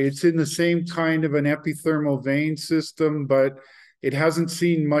it's in the same kind of an epithermal vein system, but it hasn't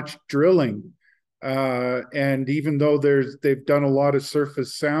seen much drilling. And even though they've done a lot of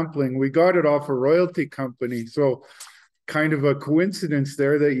surface sampling, we got it off a royalty company. So kind of a coincidence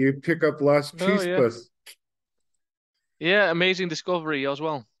there that you pick up Las Oh yeah, Chispas. yeah, amazing discovery as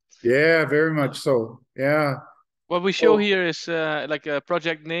well. Yeah, very Uh, much so. Yeah. what we show Oh, here is like a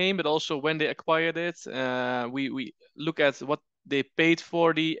project name, but also when they acquired it. We look at what they paid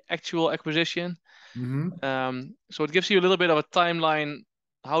for the actual acquisition. mm-hmm, So it gives you a little bit of a timeline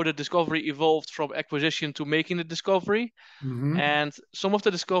how the discovery evolved from acquisition to making the discovery. mm-hmm. And some of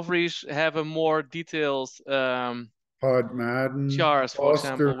the discoveries have a more detailed Pod Madden, chart, for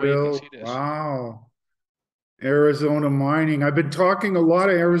example, where you can Fosterville. see this. Wow. Arizona mining. I've been talking a lot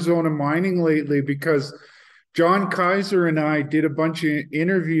of Arizona mining lately because John Kaiser and I did a bunch of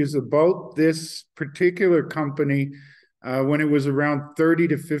interviews about this particular company when it was around 30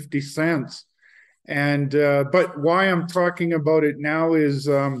 to 50 cents. And but why I'm talking about it now is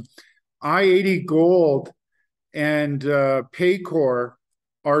I-80 Gold and Paycor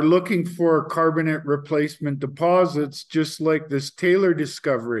are looking for carbonate replacement deposits, just like this Taylor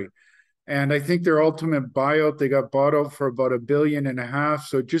discovery. And I think their ultimate buyout, they got bought out for about 1.5 billion.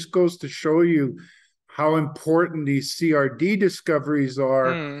 So it just goes to show you how important these CRD discoveries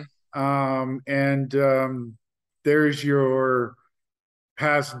are. Hmm. And there's your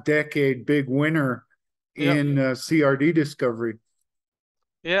past decade big winner Yeah. in CRD discovery.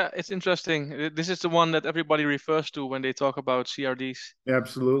 Yeah, it's interesting. This is the one that everybody refers to when they talk about CRDs.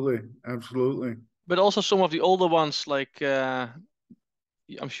 Absolutely. Absolutely. But also some of the older ones, like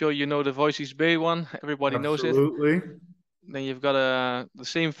I'm sure you know the Voices Bay one. Everybody knows it. Absolutely. Then you've got the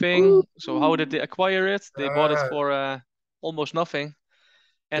same Ooh, thing. So how did they acquire it? They bought it that. for almost nothing,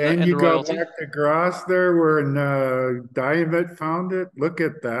 And and you the got royalty. Lac de Grasse there where Diamet found it. Look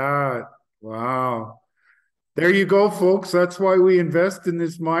at that. Wow. There you go, folks. That's why we invest in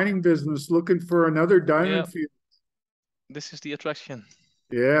this mining business, looking for another Yeah, diamond field. this is the attraction.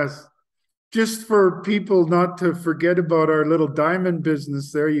 Yes. Just for people not to forget about our little diamond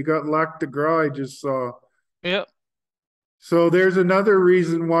business there, you got Lac de Gras, I just saw. Yeah, So there's another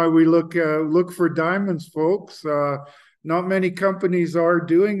reason why we look for diamonds, folks. Not many companies are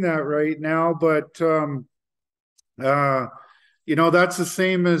doing that right now, but uh, that's the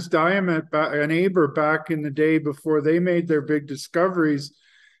same as Diamond and Aber back in the day before they made their big discoveries.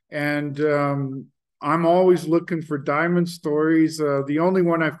 And I'm always looking for diamond stories. The only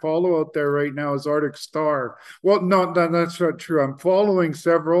one I follow out there right now is Arctic Star. Well, no, that's not true. I'm following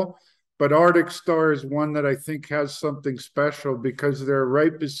several, but Arctic Star is one that I think has something special because they're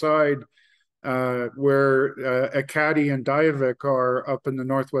right beside where Ekati and Diavik are up in the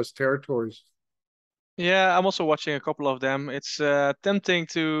Northwest Territories. yeah. I'm also watching a couple of them. It's tempting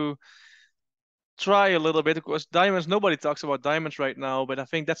to try a little bit because diamonds. Nobody talks about diamonds right now, but I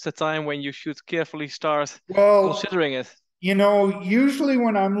think that's the time when you should carefully start Well, considering it. usually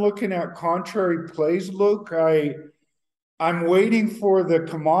when I'm looking at contrary plays, Luke, I'm waiting for the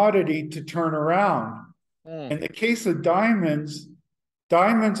commodity to turn around. Hmm. In the case of diamonds,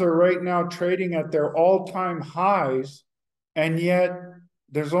 diamonds are right now trading at their all-time highs, and yet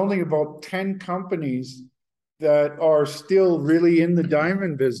there's only about 10 companies that are still really in the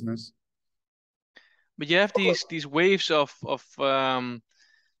diamond business. But you have these waves of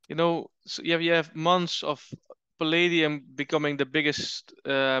so you have months of palladium becoming the biggest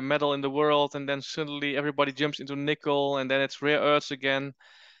metal in the world, and then suddenly everybody jumps into nickel, and then it's rare earths again,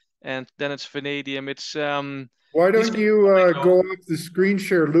 and then it's vanadium. It's Why these don't things you come and go go. off the screen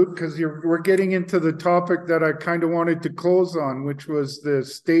share, Luke? Because we're getting into the topic that I kind of wanted to close on, which was the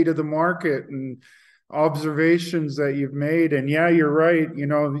state of the market and observations that you've made. And yeah, you're right.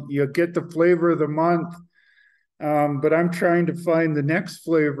 You get the flavor of the month, but I'm trying to find the next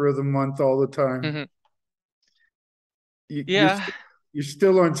flavor of the month all the time. Mhm. You, you're Yeah, st- you're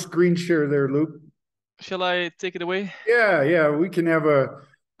still on screen share there, Luke. shall I take it away? Yeah, yeah. We can have a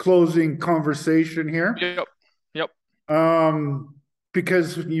closing conversation here. Yep, yep. um,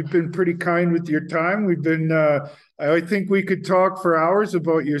 because you've been pretty kind with your time. I think we could talk for hours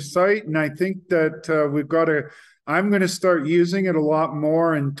about your site, and I think that I'm going to start using it a lot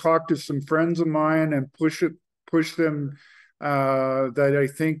more and talk to some friends of mine and push them that I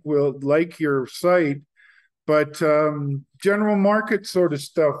think will like your site. But general market sort of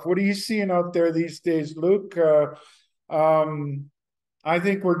stuff. What are you seeing out there these days, Luke? Um, I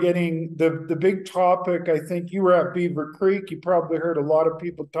think we're getting the big topic. I think you were at Beaver Creek. You probably heard a lot of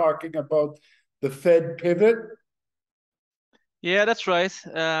people talking about the Fed pivot. Yeah, that's right.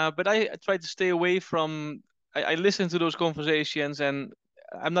 But I try to stay away from. I listen to those conversations, and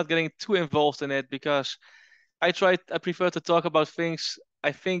I'm not getting too involved in it because I prefer to talk about things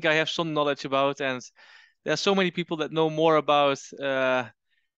I think I have some knowledge about, and there are so many people that know more about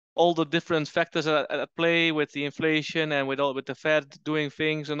all the different factors at play with the inflation and with the Fed doing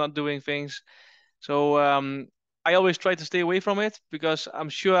things and not doing things. So I always try to stay away from it because I'm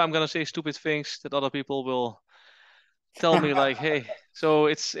sure I'm gonna say stupid things that other people will tell me like, hey. So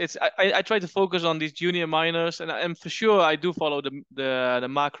I try to focus on these junior miners, and for sure I do follow the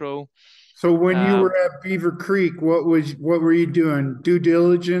macro. So when you Um, were at Beaver Creek, what were you doing? Due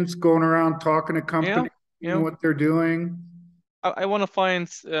diligence, going around talking to yeah, companies, you seeing know, what they're doing. I want to find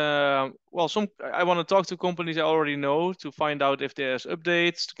well, some I want to talk to companies I already know to find out if there's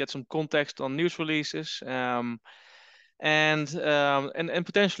updates, to get some context on news releases, and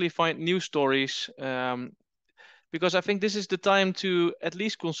potentially find news stories. Because I think this is the time to at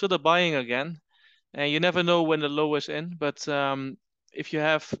least consider buying again. And you never know when the low is in, but if you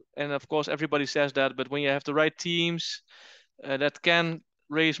have, and of course everybody says that, but when you have the right teams that can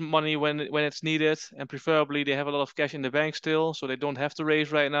raise money when it's needed, and preferably they have a lot of cash in the bank still, so they don't have to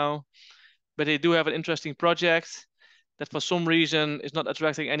raise right now, but they do have an interesting project that for some reason is not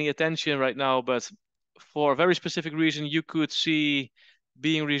attracting any attention right now, but for a very specific reason you could see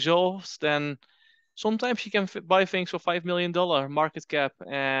being resolved, then sometimes you can buy things for $5 million market cap,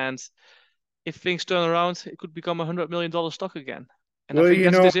 and if things turn around, it could become $100 million stock again. And I Well, think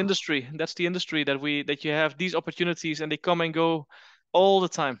that's this industry. That's the industry that you have these opportunities and they come and go all the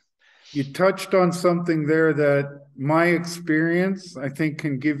time. you touched on something there that my experience, I think,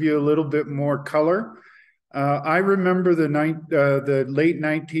 can give you a little bit more color. I remember the late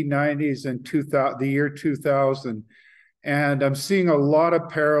 1990s and 2000, the year 2000, and I'm seeing a lot of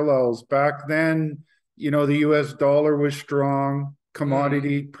parallels. Back then, the US dollar was strong, Mm.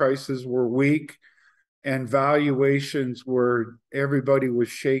 commodity prices were weak, and valuations were, everybody was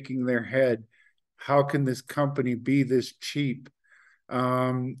shaking their head. How can this company be this cheap?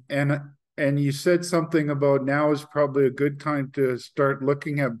 And you said something about now is probably a good time to start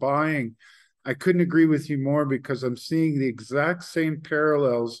looking at buying. I couldn't agree with you more because I'm seeing the exact same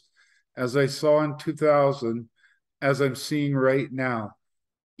parallels as I saw in 2000 as I'm seeing right now.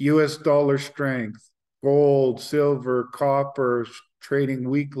 US dollar strength, gold, silver, copper trading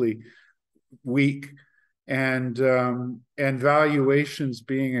weak, and valuations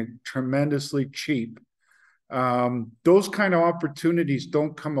being tremendously cheap. Those kind of opportunities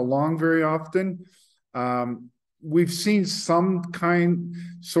don't come along very often. We've seen some kind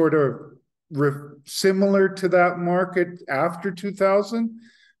sort of similar to that market after 2000,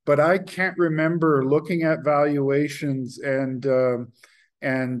 but I can't remember looking at valuations and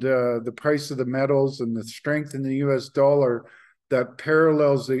the price of the metals and the strength in the US dollar that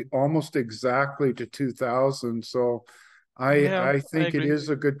parallels almost exactly to 2000. So Yeah, I I think it agree. is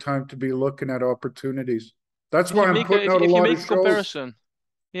a good time to be looking at opportunities. That's why I'm putting out a If you lot of make a shows. comparison,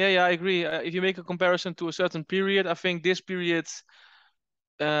 yeah, I agree. If you make a comparison to a certain period, I think this period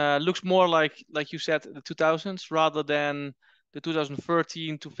looks more like you said, the 2000s rather than the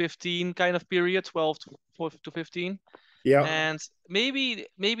 2013 to 15 kind of period, 12 to 15, Yeah. and maybe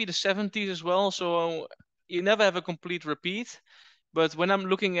the 70s as well. So you never have a complete repeat. But when I'm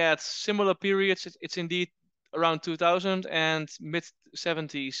looking at similar periods, it's indeed around 2000 and mid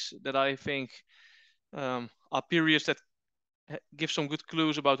 70s that I think are periods that give some good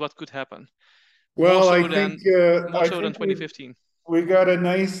clues about what could happen. More Well, so than more I so than think 2015. we got a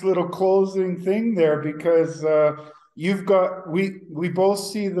nice little closing thing there because you've got we both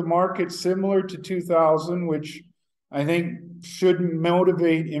see the market similar to 2000, which I think should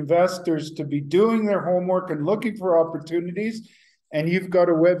motivate investors to be doing their homework and looking for opportunities. And you've got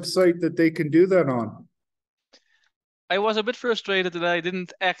a website that they can do that on. I was a bit frustrated that I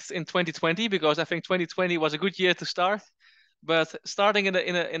didn't act in 2020 because I think 2020 was a good year to start. But starting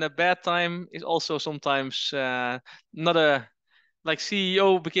in a bad time is also sometimes not a like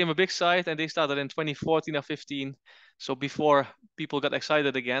CEO became a big site and they started in 2014 or 15, so before people got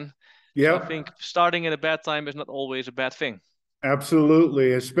excited again. So I Yep. think starting in a bad time is not always a bad thing.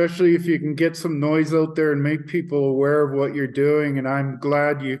 Absolutely, especially if you can get some noise out there and make people aware of what you're doing. And I'm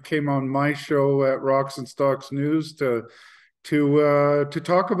glad you came on my show at Rocks and Stocks News to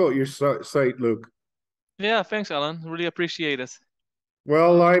talk about your site, Luke. Yeah, thanks, Alan. Really appreciate it.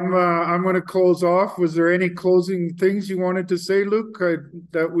 Well, I'm going to close off. Was there any closing things you wanted to say, Luke,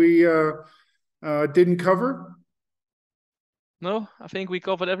 that we didn't cover? No, I think we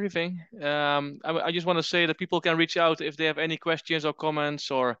covered everything. I just want to say that people can reach out if they have any questions or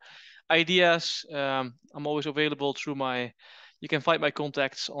comments or ideas. I'm always available through my. You can find my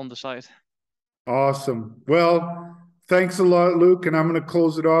contacts on the site. Awesome. Well, thanks a lot, Luke, and I'm going to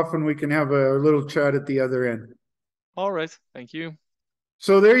close it off and we can have a little chat at the other end. All right. Thank you.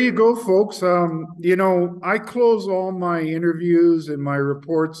 So there you go, folks. I close all my interviews and my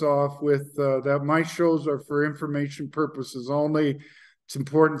reports off with that my shows are for information purposes only. It's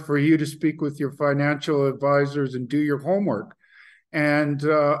important for you to speak with your financial advisors and do your homework. And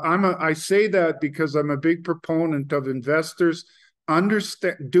I say that because I'm a big proponent of investors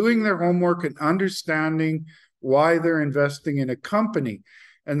doing their homework and understanding why they're investing in a company.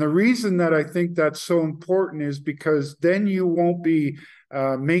 And the reason that I think that's so important is because then you won't be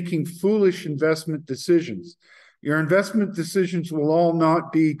making foolish investment decisions. Your investment decisions will all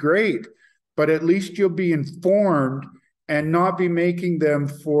not be great, but at least you'll be informed and not be making them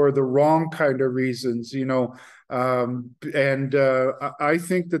for the wrong kind of reasons, and I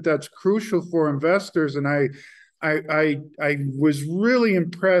think that that's crucial for investors. And I was really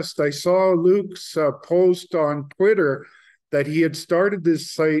impressed. I saw Luke's post on Twitter that he had started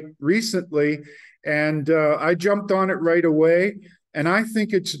this site recently, and I jumped on it right away. And I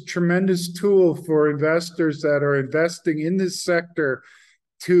think it's a tremendous tool for investors that are investing in this sector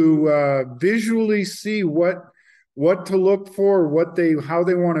to visually see what to look for, how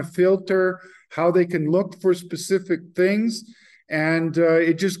they want to filter, how they can look for specific things. And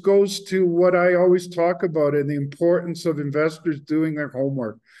it just goes to what I always talk about and the importance of investors doing their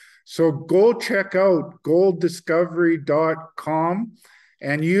homework. So go check out golddiscovery.com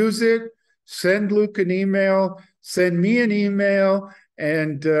and use it. Send Luke an email, send me an email.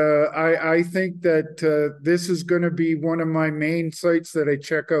 And I think that this is going to be one of my main sites that I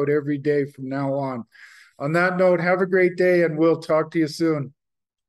check out every day from now on. On that note, have a great day and we'll talk to you soon.